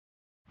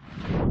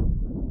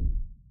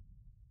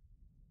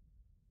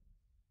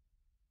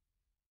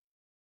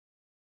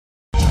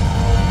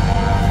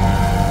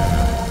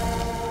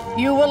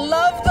will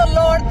love the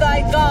Lord thy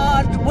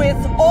God with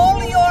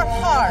all your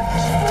heart,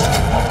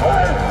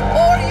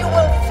 or you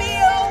will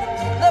feel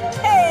the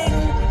pain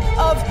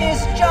of his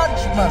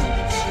judgment,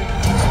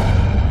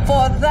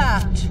 for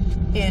that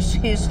is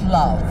his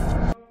love.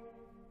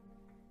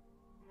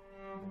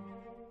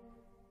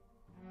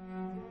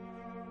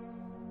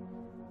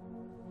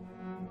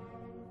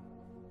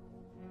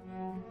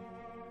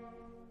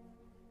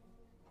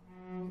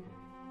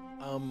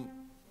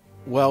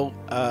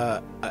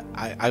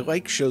 I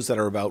like shows that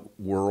are about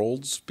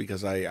worlds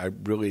because I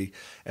really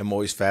am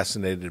always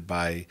fascinated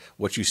by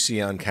what you see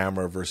on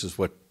camera versus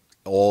what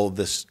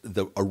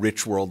a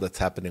rich world that's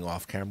happening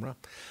off camera.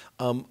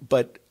 I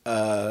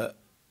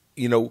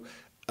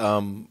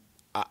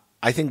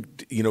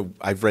think,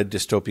 I've read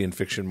dystopian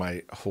fiction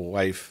my whole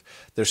life.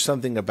 There's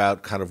something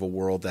about kind of a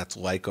world that's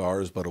like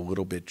ours but a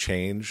little bit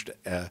changed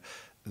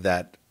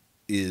that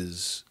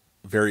is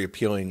very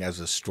appealing as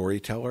a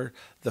storyteller.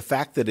 The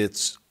fact that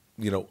it's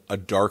a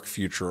dark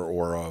future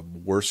or a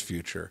worse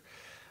future,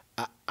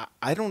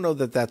 I don't know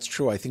that that's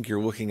true. I think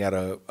you're looking at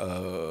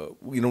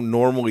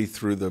normally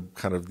through the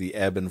kind of the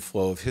ebb and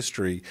flow of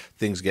history,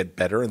 things get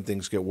better and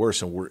things get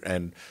worse,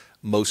 and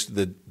most of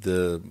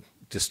the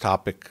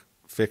dystopic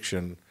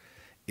fiction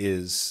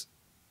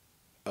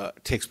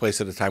takes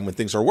place at a time when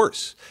things are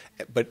worse.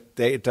 But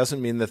it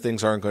doesn't mean that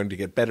things aren't going to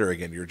get better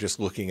again. You're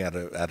just looking at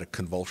a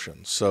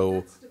convulsion.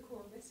 So that's the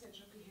core message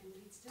of the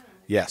Handmaid's Tale.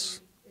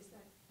 Yes. Is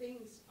that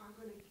things are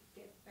going to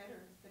get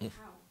better, but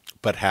how?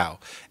 But how?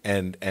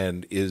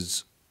 And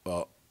is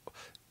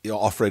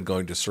Offred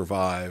going to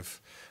survive?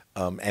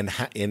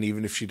 And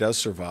even if she does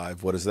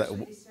survive, what is that?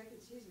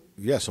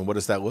 Yes, and what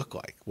does that look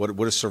like? What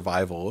does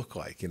survival look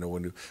like?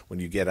 When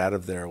you get out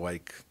of there,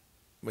 like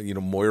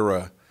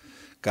Moira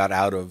got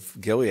out of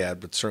Gilead,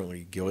 but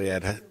certainly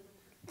Gilead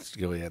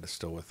is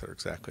still with her.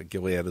 Exactly,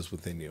 Gilead is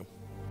within you.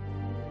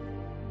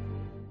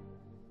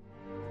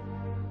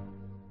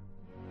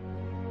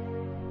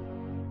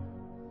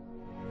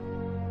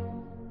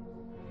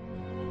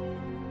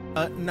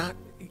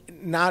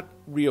 Not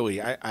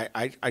really.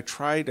 I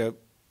try to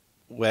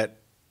let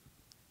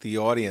the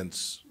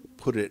audience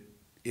put it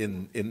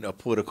in a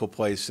political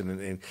place,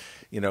 and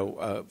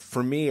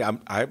for me,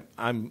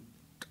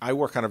 I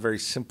work on a very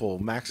simple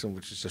maxim,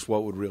 which is just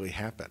what would really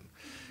happen,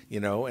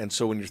 And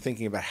so when you're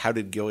thinking about how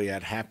did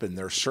Gilead happen,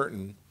 there are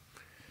certain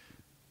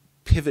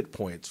pivot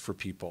points for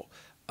people,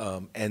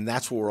 and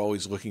that's what we're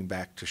always looking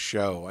back to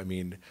show. I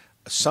mean,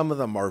 some of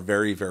them are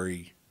very,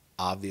 very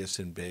obvious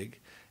and big,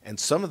 and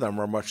some of them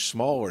are much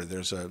smaller.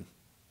 There's a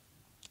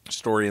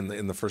story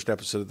in the first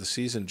episode of the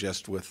season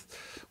just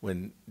with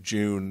when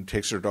June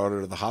takes her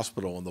daughter to the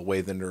hospital and the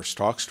way the nurse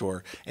talks to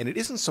her. And it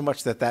isn't so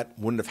much that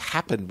wouldn't have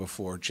happened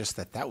before, just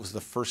that was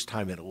the first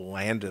time it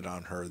landed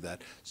on her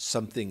that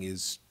something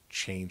is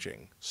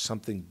changing,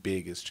 something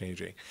big is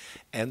changing.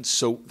 And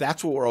so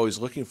that's what we're always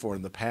looking for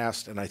in the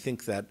past. And I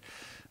think that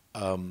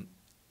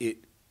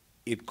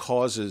it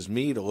causes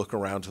me to look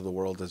around to the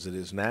world as it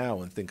is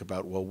now and think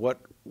about, well,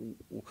 what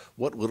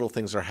little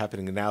things are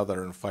happening now that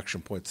are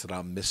inflection points that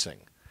I'm missing?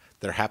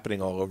 They're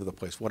happening all over the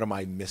place. What am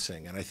I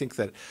missing? And I think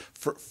that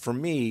for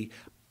me,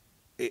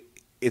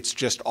 it's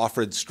just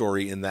Offred's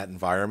story in that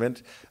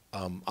environment.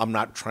 I'm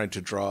not trying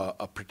to draw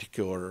a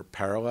particular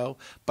parallel,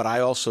 but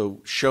I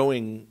also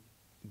showing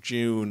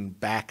June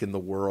back in the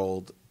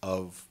world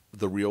of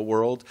the real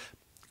world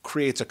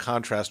creates a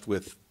contrast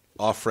with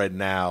Offred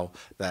now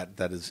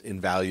that is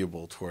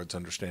invaluable towards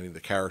understanding the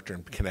character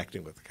and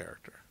connecting with the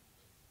character.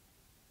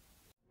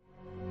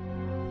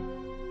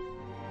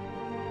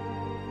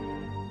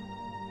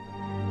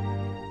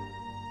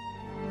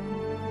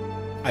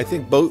 I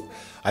think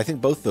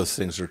both those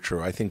things are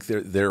true. I think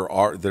there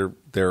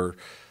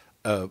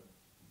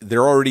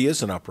already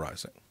is an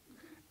uprising,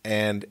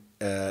 and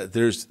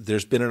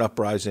there's been an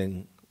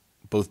uprising,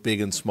 both big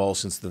and small,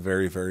 since the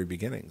very, very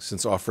beginning,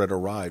 since Offred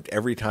arrived.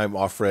 Every time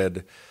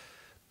Offred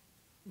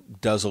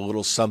does a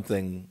little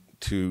something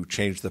to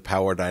change the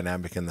power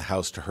dynamic in the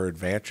house to her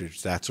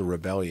advantage, that's a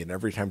rebellion.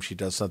 Every time she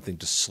does something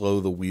to slow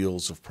the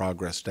wheels of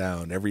progress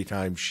down, every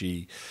time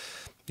she,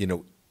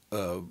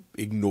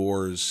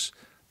 ignores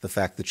the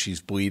fact that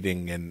she's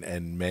bleeding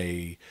and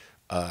may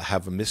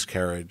have a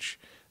miscarriage,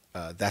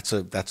 that's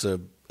a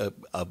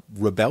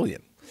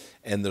rebellion.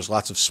 And there's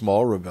lots of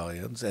small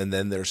rebellions, and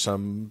then there's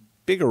some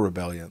bigger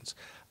rebellions.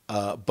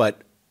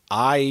 But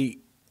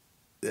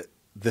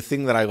the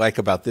thing that I like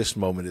about this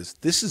moment is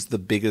this is the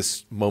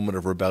biggest moment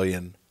of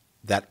rebellion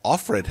that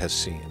Offred has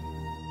seen.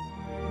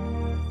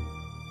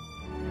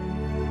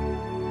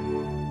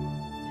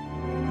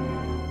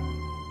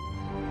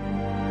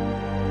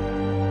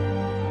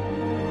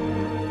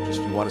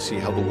 You want to see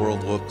how the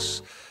world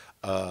looks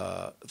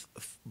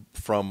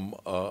from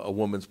a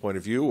woman's point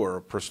of view or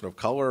a person of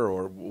color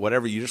or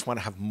whatever. You just want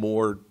to have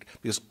more,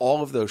 because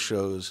all of those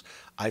shows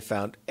I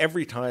found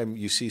every time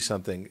you see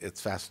something,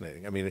 it's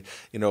fascinating. I mean,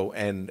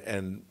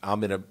 and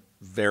I'm in a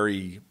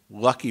very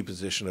lucky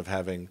position of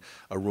having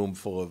a room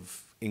full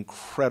of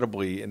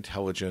incredibly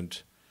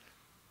intelligent,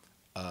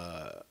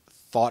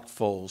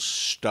 thoughtful,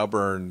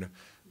 stubborn,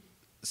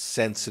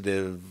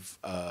 sensitive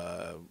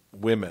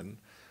women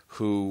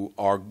who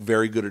are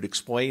very good at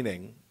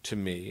explaining to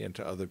me and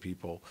to other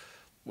people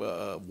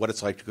what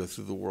it's like to go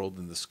through the world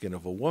in the skin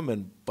of a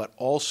woman, but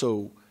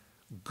also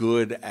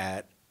good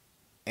at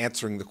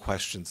answering the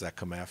questions that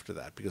come after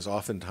that. Because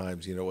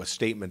oftentimes, a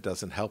statement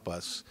doesn't help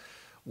us.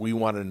 We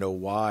want to know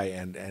why,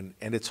 and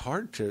it's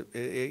hard to,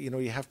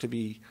 you have to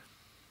be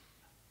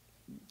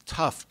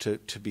tough to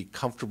be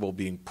comfortable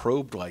being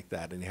probed like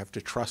that, and you have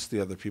to trust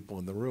the other people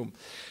in the room.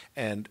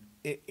 And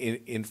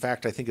in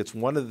fact, I think it's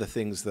one of the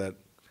things that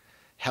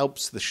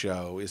helps the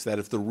show is that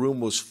if the room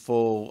was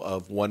full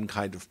of one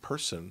kind of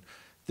person,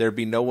 there'd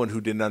be no one who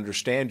didn't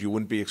understand. You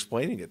wouldn't be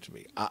explaining it to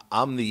me.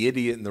 I'm the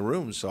idiot in the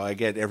room, so I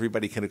get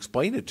everybody can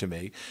explain it to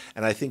me.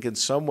 And I think in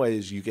some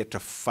ways you get to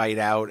fight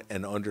out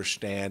and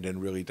understand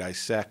and really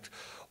dissect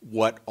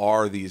what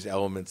are these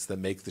elements that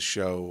make the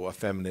show a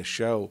feminist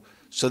show,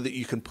 so that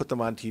you can put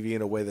them on TV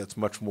in a way that's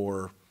much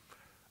more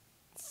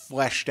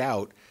fleshed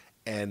out.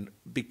 And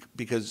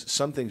because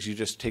some things you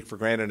just take for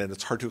granted, and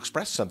it's hard to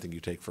express something you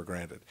take for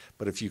granted.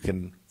 But if you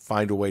can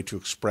find a way to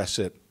express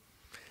it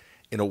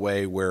in a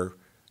way where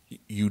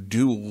you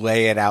do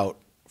lay it out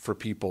for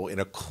people in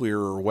a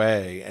clearer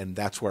way, and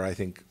that's where I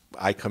think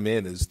I come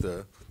in as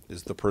the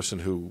person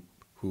who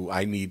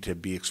I need to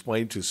be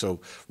explained to.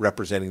 So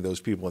representing those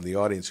people in the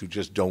audience who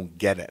just don't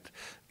get it,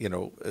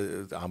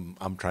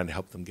 I'm trying to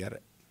help them get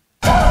it.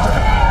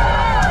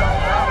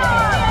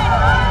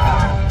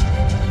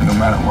 No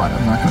matter what,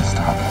 I'm not going to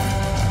stop.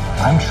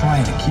 I'm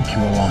trying to keep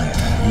you alive.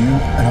 You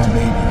and our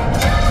baby.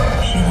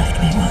 She left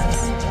me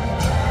once.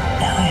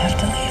 Now I have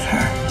to leave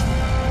her.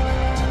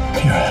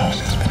 Your house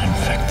has been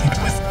infected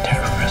with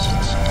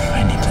terrorists.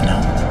 I need to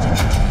know.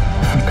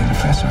 If we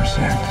confess our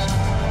sins,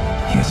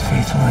 he is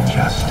faithful and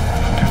just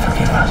to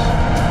forgive us.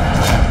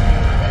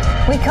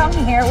 We come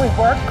here, we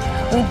work,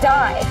 we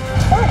die.